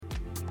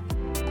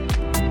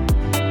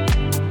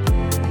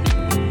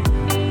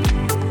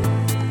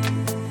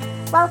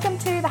welcome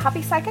to the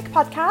Happy Psychic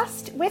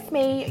Podcast with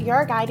me,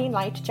 your guiding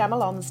light, Gemma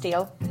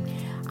Lonsdale.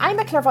 I'm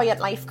a clairvoyant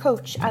life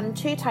coach and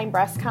two-time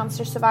breast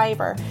cancer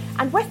survivor,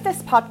 and with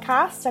this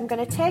podcast I'm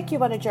going to take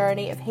you on a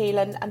journey of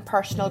healing and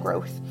personal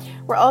growth.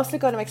 We're also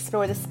going to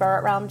explore the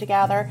spirit realm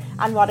together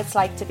and what it's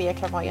like to be a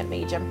clairvoyant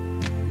medium.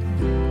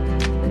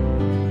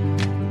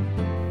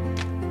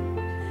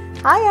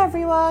 Hi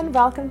everyone,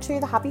 welcome to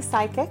the Happy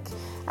Psychic.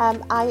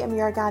 I am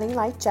your guiding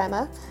light,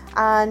 Gemma,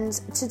 and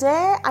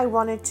today I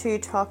wanted to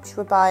talk to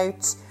you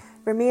about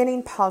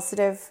remaining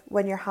positive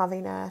when you're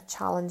having a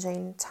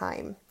challenging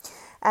time.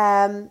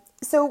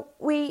 So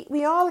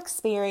we all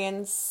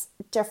experience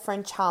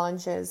different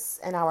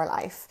challenges in our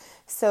life.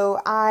 So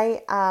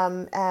I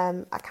am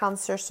a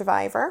cancer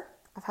survivor.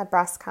 I've had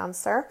breast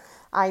cancer.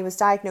 I was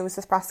diagnosed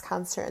with breast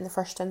cancer in the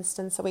first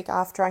instance a week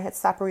after I had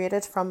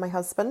separated from my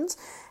husband.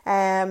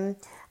 And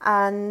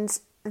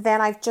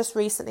then I've just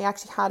recently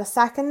actually had a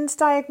second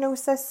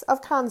diagnosis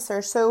of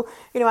cancer. So,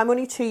 I'm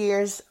only 2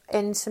 years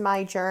into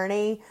my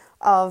journey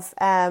of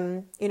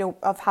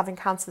having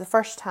cancer the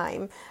first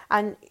time.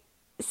 And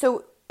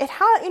so it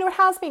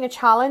has been a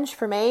challenge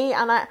for me.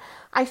 And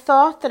I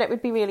thought that it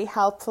would be really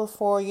helpful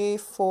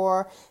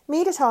for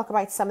me to talk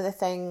about some of the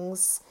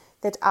things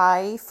that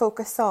I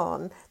focus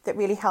on that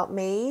really help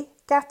me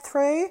get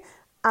through.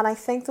 And I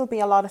think there'll be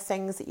a lot of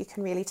things that you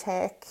can really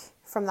take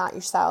from that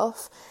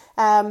yourself.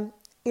 I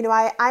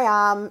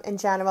am in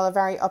general a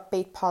very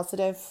upbeat,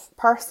 positive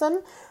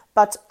person,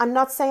 but I'm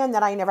not saying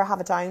that I never have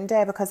a down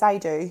day, because I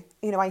do.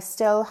 I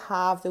still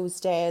have those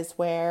days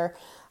where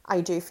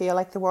I do feel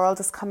like the world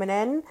is coming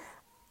in.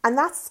 And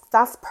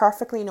that's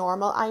perfectly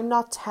normal. I'm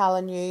not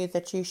telling you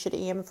that you should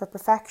aim for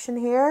perfection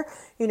here.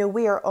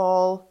 We are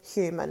all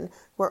human.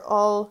 We're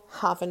all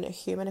having a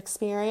human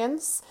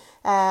experience.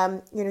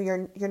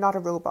 You're not a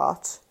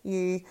robot.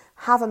 You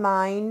have a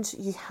mind.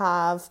 You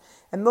have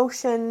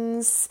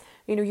emotions.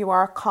 You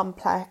are a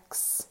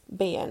complex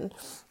being.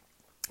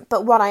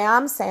 But what I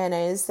am saying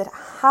is that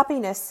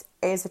happiness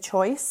is a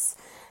choice.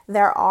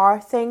 There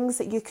are things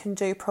that you can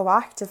do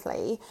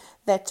proactively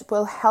that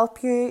will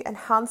help you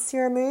enhance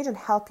your mood and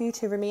help you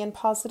to remain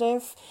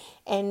positive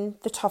in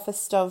the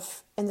toughest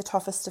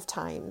of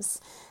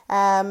times.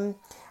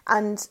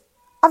 And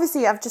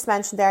obviously, I've just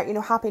mentioned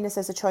there, happiness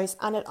is a choice,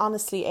 and it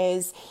honestly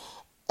is.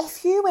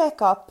 If you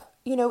wake up,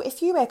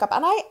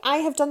 and I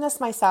have done this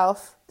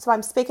myself, so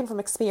I'm speaking from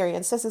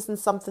experience. This isn't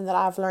something that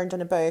I've learned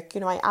in a book.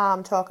 I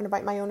am talking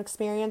about my own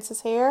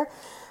experiences here.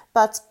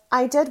 But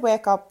I did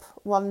wake up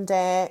one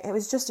day, it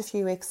was just a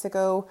few weeks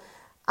ago,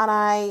 and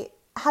I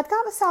had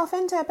got myself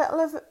into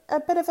a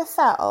bit of a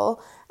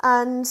fettle,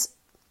 and,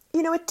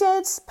 it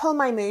did pull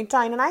my mood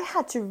down, and I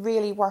had to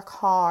really work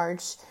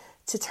hard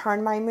to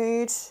turn my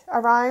mood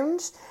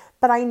around.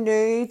 But I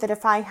knew that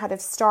if I had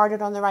have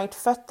started on the right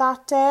foot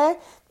that day,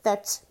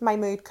 that my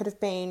mood could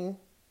have been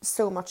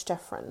so much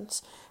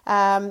different.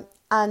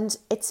 And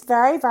it's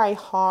very, very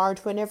hard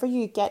whenever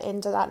you get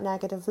into that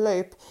negative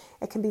loop.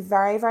 It can be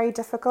very, very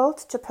difficult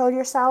to pull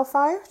yourself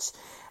out.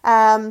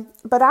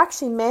 But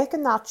actually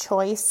making that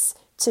choice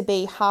to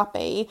be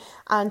happy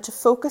and to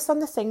focus on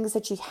the things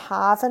that you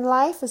have in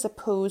life as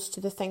opposed to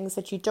the things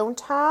that you don't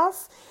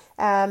have,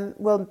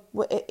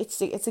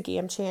 it's a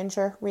game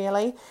changer,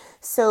 really.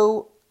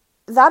 So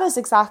that is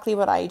exactly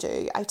what I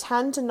do. I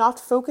tend to not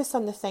focus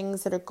on the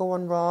things that are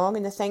going wrong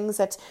and the things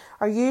that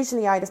are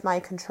usually out of my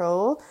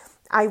control.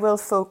 I will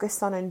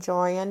focus on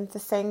enjoying the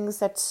things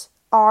that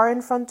are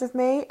in front of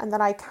me and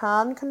that I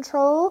can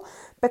control,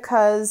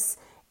 because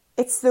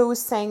it's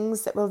those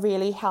things that will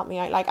really help me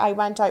out. Like, I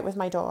went out with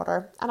my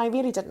daughter and I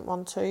really didn't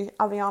want to,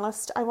 I'll be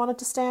honest. I wanted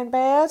to stay in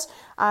bed.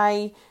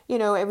 It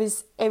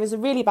was a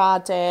really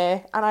bad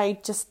day and I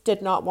just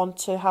did not want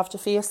to have to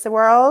face the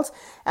world.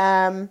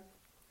 And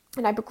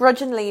I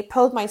begrudgingly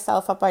pulled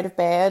myself up out of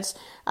bed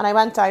and I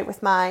went out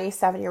with my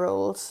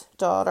 7-year-old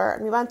daughter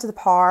and we went to the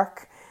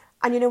park.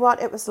 And you know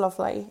what? It was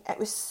lovely. It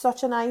was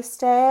such a nice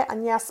day.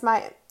 And yes,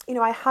 I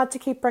had to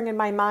keep bringing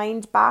my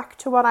mind back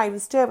to what I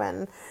was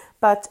doing.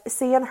 But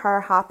seeing her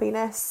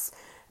happiness,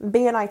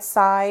 being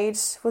outside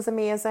was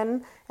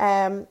amazing.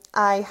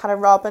 I had a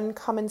robin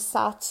come and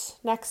sat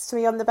next to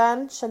me on the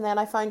bench, and then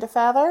I found a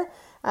feather.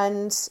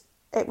 And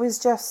it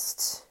was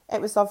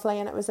lovely.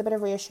 And it was a bit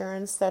of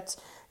reassurance that,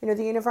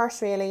 the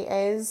universe really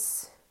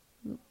is,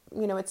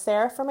 it's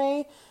there for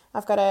me.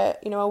 I've got a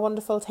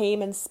wonderful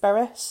team in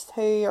spirit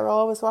who are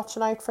always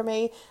watching out for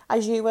me,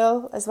 as you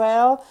will as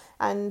well.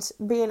 And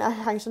being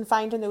out and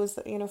finding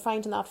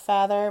that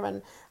feather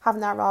and having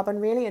that robin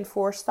really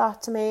enforced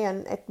that to me,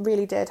 and it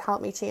really did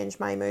help me change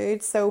my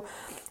mood. So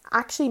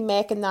actually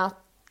making that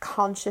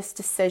conscious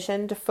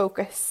decision to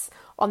focus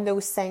on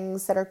those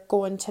things that are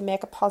going to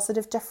make a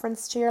positive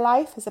difference to your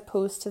life as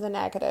opposed to the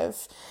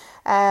negative.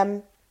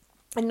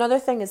 Another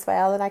thing as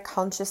well that I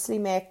consciously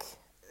make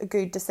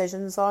good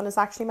decisions on is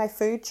actually my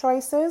food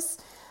choices.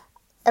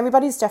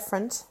 Everybody's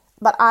different,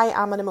 but I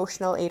am an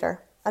emotional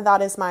eater, and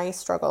that is my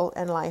struggle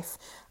in life.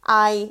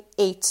 I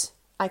eat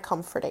I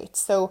comfort eat.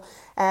 So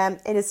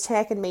it has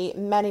taken me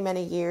many,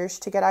 many years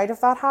to get out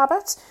of that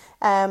habit,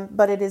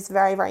 but it is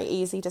very, very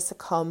easy to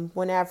succumb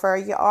whenever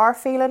you are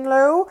feeling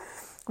low,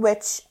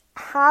 which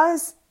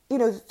has,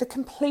 the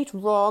complete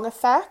wrong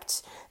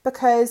effect,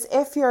 because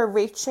if you're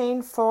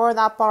reaching for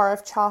that bar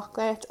of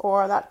chocolate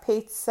or that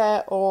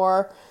pizza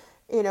or,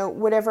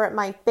 whatever it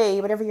might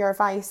be, whatever your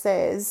vice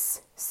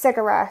is,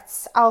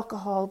 cigarettes,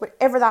 alcohol,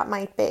 whatever that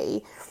might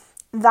be,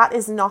 that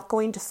is not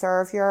going to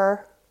serve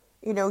your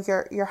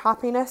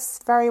happiness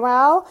very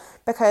well,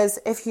 because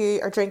if you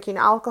are drinking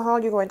alcohol,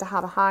 you're going to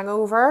have a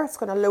hangover. It's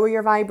going to lower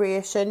your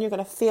vibration. You're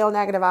going to feel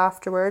negative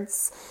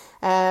afterwards.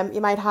 You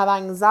might have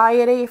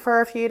anxiety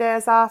for a few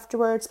days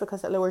afterwards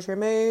because it lowers your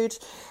mood.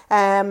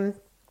 And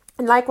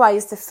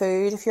likewise, the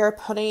food, if you're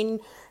putting,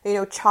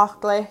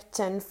 chocolate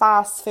and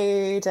fast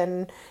food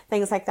and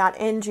things like that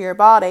into your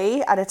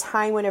body at a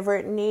time whenever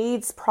it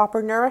needs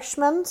proper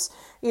nourishment,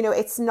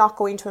 it's not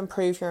going to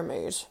improve your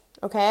mood.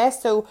 Okay,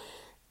 so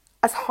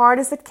as hard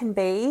as it can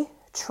be,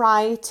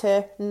 try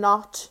to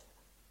not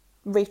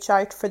reach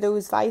out for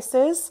those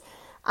vices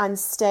and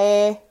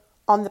stay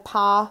on the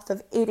path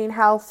of eating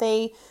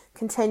healthy,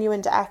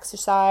 continuing to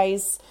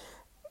exercise.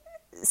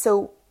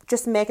 So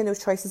just making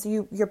those choices,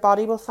 your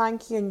body will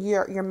thank you, and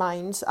your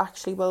mind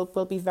actually will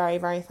be very,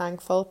 very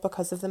thankful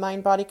because of the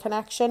mind-body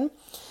connection.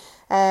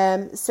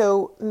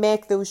 So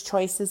make those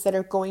choices that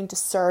are going to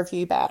serve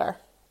you better.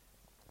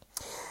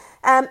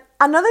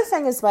 Another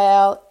thing as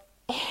well,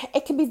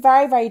 it can be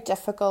very, very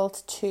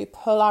difficult to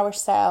pull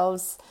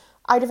ourselves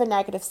out of a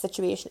negative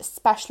situation,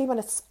 especially when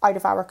it's out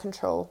of our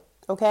control,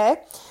 okay?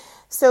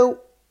 So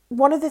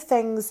one of the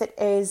things that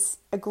is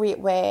a great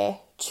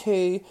way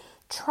to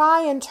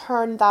try and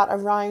turn that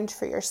around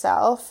for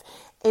yourself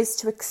is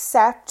to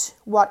accept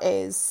what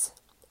is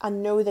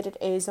and know that it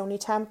is only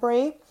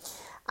temporary.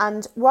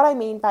 And what I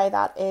mean by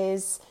that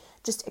is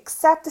just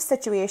accept the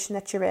situation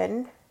that you're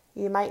in.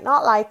 You might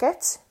not like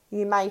it.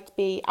 You might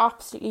be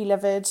absolutely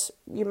livid.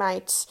 You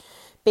might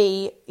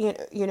be,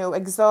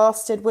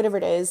 exhausted, whatever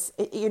it is.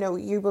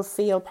 You will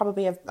feel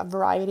probably a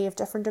variety of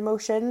different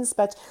emotions,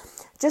 but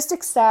just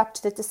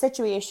accept that the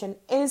situation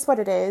is what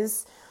it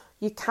is.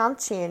 You can't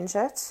change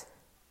it.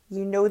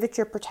 You know that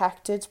you're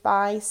protected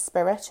by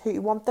spirit who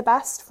want the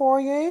best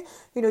for you.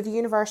 The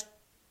universe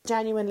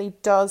genuinely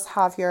does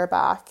have your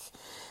back.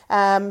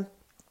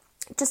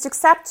 Just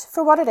accept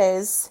for what it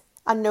is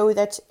and know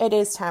that it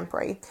is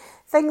temporary.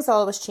 Things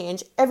always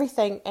change.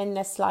 Everything in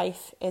this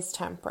life is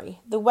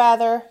temporary. The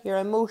weather, your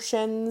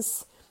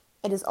emotions,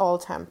 it is all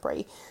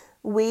temporary.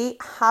 We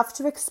have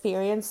to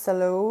experience the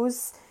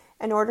lows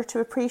in order to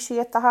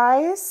appreciate the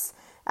highs.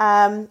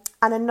 And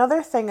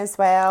another thing as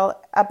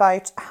well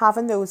about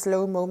having those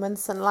low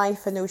moments in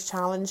life and those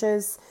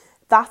challenges,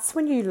 that's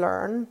when you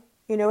learn.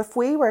 If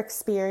we were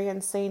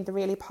experiencing the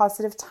really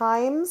positive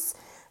times,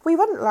 we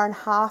wouldn't learn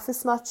half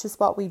as much as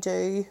what we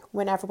do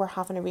whenever we're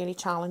having a really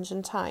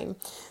challenging time.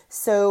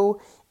 So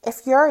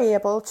if you're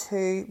able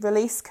to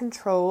release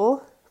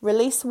control,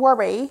 release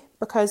worry,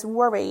 because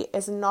worry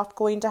is not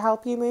going to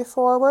help you move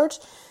forward.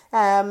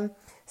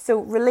 So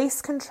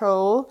release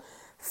control,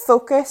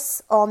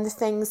 focus on the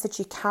things that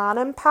you can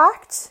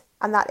impact,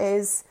 and that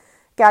is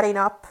getting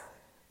up,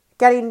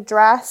 getting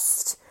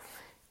dressed,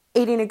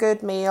 eating a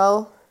good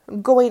meal,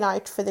 going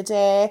out for the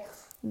day,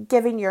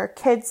 giving your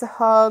kids a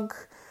hug,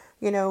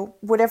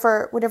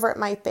 whatever it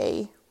might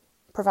be,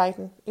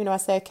 providing, I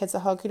say kids a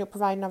hug,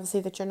 providing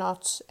obviously that you're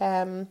not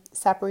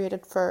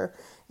separated for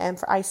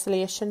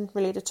isolation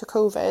related to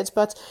COVID,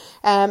 but,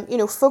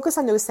 focus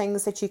on those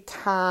things that you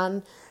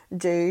can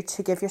do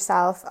to give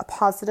yourself a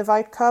positive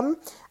outcome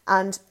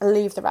and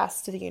leave the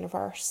rest to the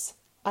universe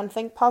and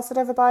think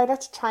positive about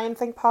it. Try and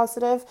think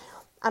positive.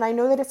 And I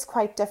know that it's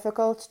quite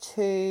difficult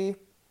to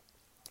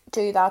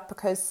do that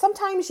because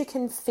sometimes you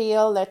can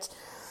feel that,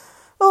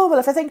 oh, well,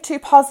 if I think too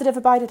positive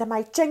about it, I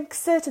might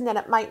jinx it and then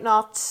it might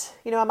not,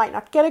 I might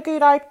not get a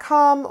good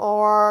outcome,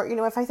 or,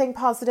 if I think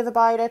positive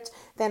about it,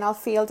 then I'll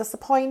feel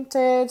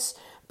disappointed.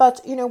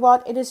 But you know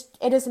what? It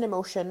is an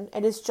emotion.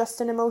 It is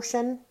just an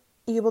emotion.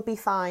 You will be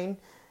fine.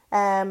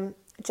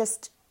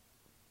 Just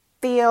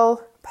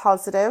feel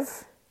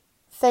positive,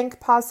 think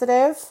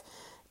positive,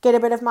 get a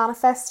bit of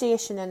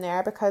manifestation in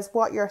there, because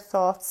what your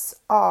thoughts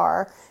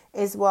are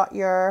is what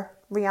your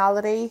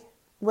reality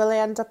will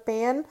end up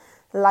being.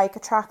 Like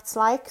attracts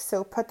like.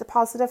 So put the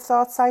positive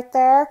thoughts out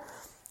there,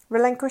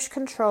 relinquish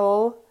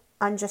control,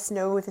 and just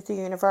know that the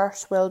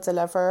universe will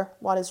deliver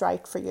what is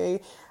right for you,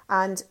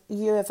 and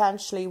you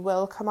eventually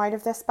will come out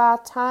of this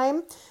bad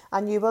time,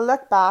 and you will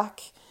look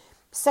back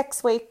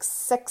 6 weeks,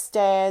 6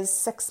 days,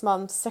 6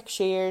 months, 6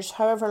 years,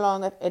 however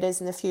long it is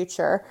in the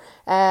future,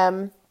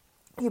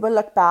 you will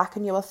look back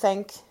and you will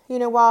think, you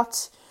know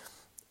what,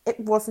 it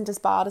wasn't as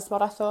bad as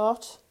what I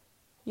thought.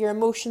 Your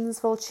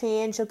emotions will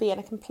change. You'll be in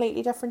a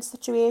completely different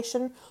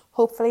situation,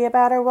 hopefully a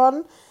better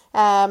one.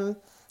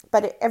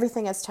 But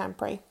everything is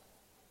temporary.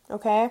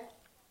 Okay.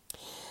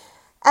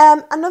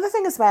 Another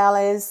thing as well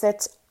is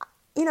that,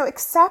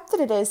 accept that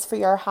it is for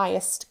your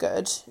highest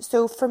good.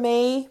 So for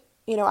me,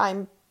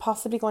 I'm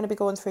possibly going to be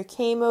going through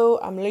chemo.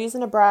 I'm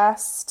losing a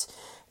breast.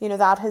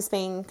 That has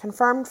been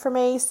confirmed for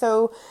me.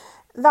 So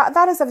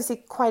that is obviously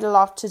quite a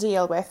lot to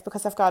deal with,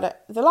 because I've got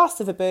the loss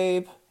of a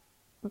boob,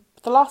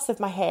 the loss of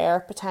my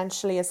hair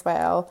potentially as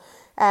well.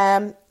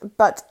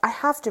 But I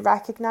have to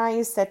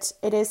recognise that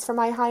it is for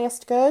my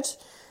highest good.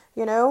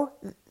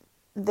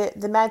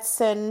 The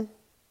medicine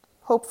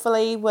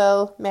hopefully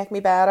will make me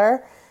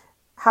better.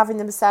 Having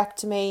the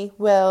mastectomy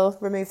will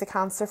remove the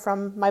cancer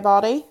from my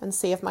body and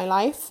save my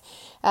life.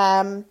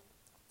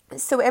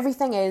 So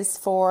everything is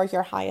for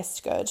your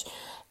highest good.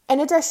 In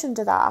addition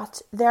to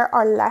that, there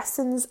are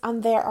lessons,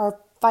 and there are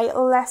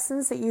vital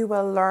lessons that you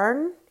will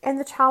learn in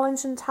the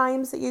challenging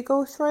times that you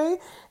go through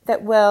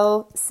that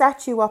will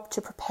set you up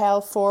to propel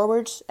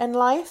forward in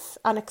life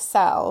and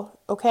excel,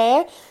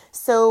 okay?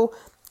 So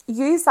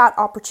use that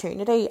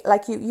opportunity.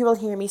 Like you will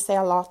hear me say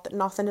a lot that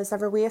nothing is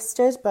ever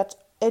wasted, but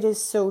it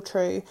is so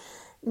true.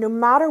 No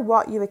matter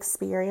what you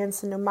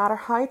experience and no matter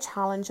how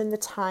challenging the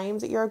time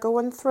that you're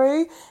going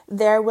through,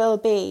 there will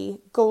be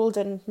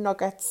golden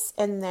nuggets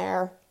in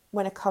there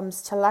when it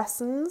comes to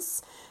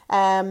lessons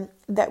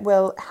that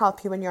will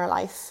help you in your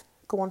life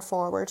going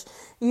forward.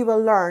 You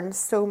will learn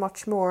so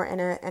much more in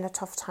a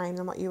tough time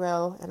than what you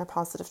will in a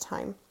positive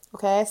time.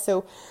 Okay,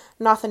 so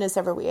nothing is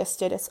ever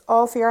wasted. It's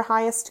all for your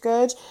highest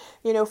good.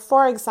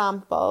 For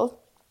example,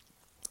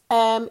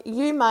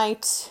 you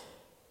might,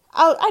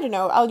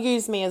 I'll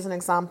use me as an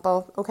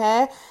example,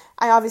 okay?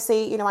 I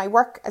obviously, I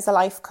work as a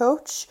life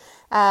coach,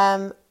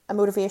 a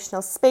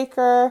motivational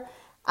speaker,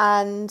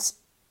 and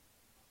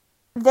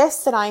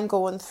this that I'm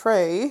going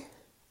through,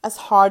 as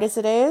hard as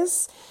it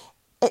is,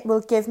 it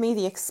will give me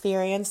the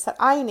experience that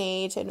I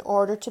need in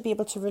order to be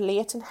able to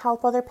relate and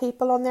help other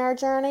people on their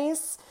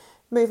journeys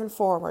moving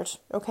forward,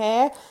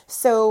 okay?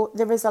 So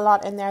there is a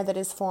lot in there that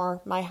is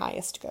for my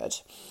highest good.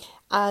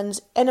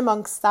 And in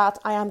amongst that,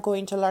 I am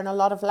going to learn a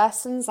lot of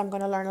lessons. I'm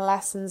going to learn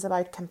lessons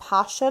about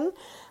compassion.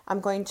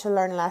 I'm going to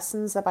learn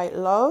lessons about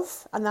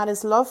love, and that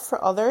is love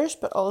for others,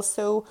 but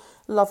also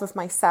love of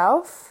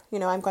myself.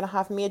 I'm going to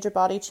have major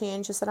body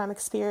changes that I'm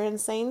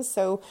experiencing.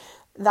 So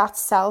that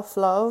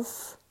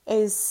self-love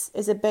is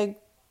a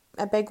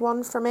big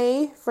one for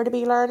me to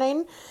be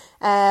learning.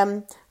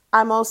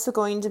 I'm also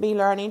going to be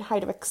learning how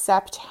to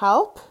accept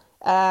help.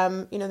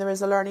 There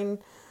is a learning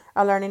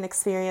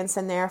experience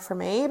in there for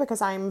me,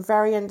 because I'm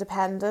very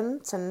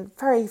independent and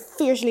very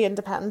fiercely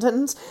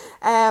independent,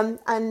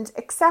 and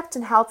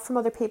accepting help from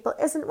other people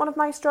isn't one of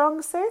my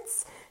strong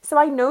suits. So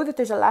I know that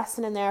there's a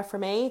lesson in there for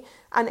me,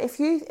 and if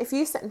you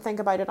sit and think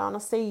about it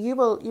honestly, you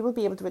will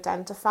be able to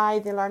identify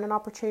the learning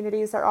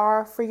opportunities there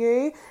are for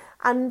you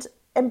and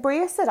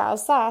embrace it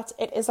as that.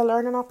 It is a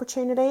learning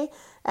opportunity.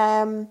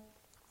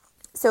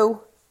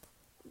 So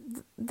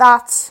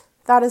that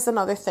is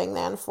another thing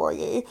then for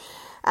you.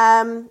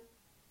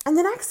 And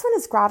the next one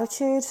is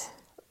gratitude.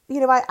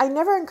 I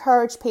never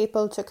encourage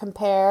people to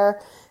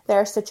compare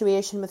their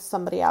situation with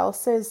somebody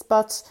else's,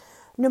 but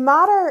no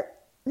matter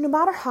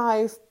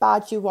how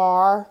bad you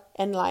are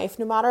in life,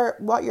 no matter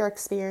what you're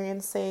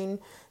experiencing,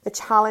 the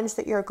challenge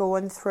that you're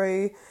going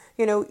through,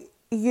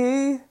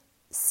 you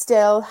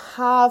still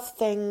have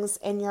things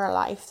in your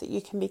life that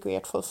you can be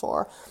grateful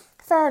for.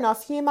 Fair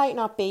enough, you might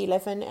not be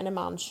living in a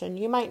mansion.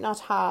 You might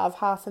not have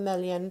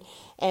 $500,000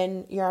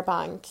 in your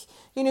bank.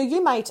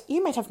 You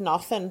might have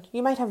nothing.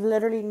 You might have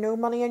literally no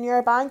money in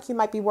your bank. You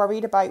might be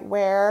worried about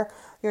where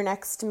your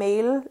next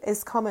meal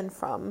is coming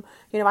from.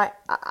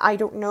 I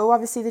don't know,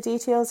 obviously, the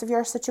details of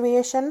your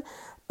situation,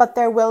 but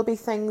there will be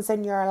things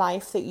in your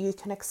life that you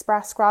can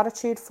express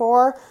gratitude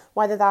for,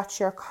 whether that's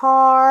your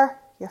car,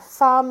 your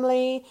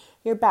family,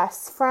 your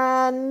best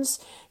friend,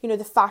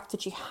 the fact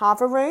that you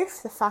have a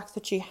roof, the fact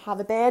that you have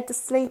a bed to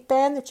sleep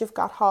in, that you've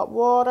got hot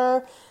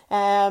water,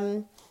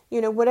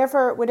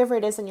 whatever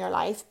it is in your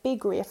life, be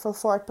grateful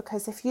for it,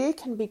 because if you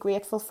can be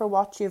grateful for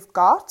what you've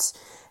got,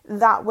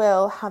 that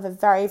will have a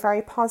very,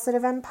 very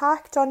positive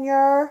impact on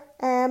your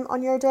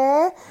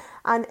day,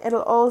 and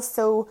it'll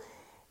also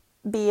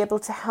be able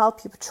to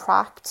help you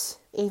attract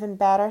even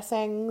better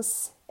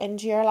things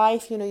into your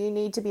life. You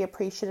need to be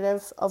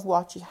appreciative of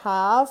what you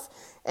have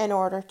in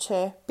order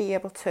to be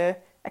able to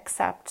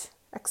accept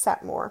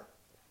more.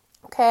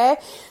 Okay,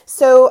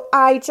 so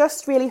I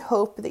just really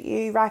hope that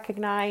you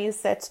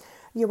recognize that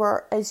you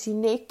are as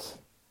unique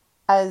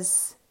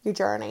as your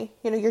journey.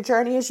 Your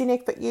journey is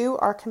unique, but you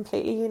are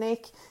completely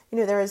unique.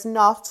 There is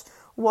not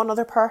one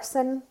other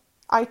person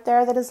out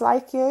there that is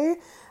like you,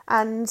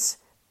 and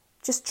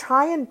just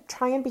try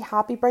and be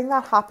happy. Bring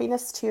that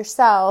happiness to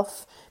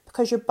yourself,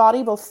 because your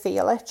body will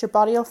feel it. Your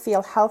body will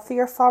feel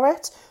healthier for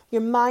it.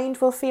 Your mind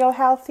will feel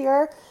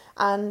healthier,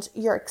 and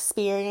your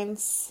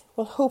experience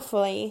will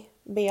hopefully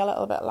be a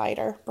little bit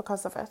lighter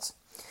because of it.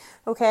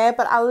 Okay,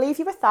 but I'll leave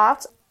you with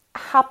that.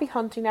 Happy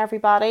hunting,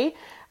 everybody,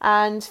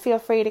 and feel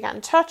free to get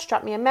in touch,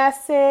 drop me a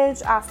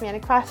message, ask me any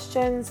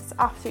questions. It's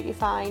absolutely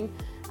fine,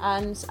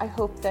 and I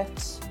hope that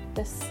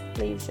this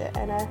leaves you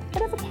in a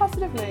bit of a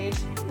positive mood.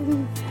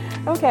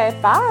 Okay,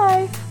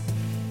 bye.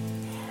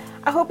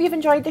 I hope you've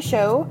enjoyed the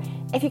show.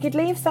 If you could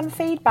leave some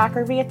feedback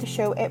or rate the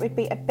show, it would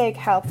be a big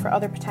help for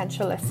other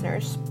potential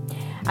listeners.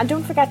 And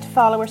don't forget to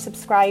follow or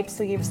subscribe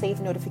so you receive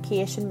a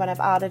notification when I've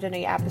added a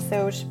new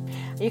episode.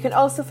 You can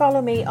also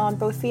follow me on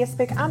both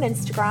Facebook and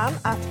Instagram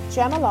at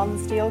Gemma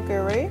Lonsdale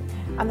Guru,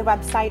 and the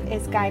website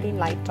is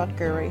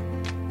guidinglight.guru.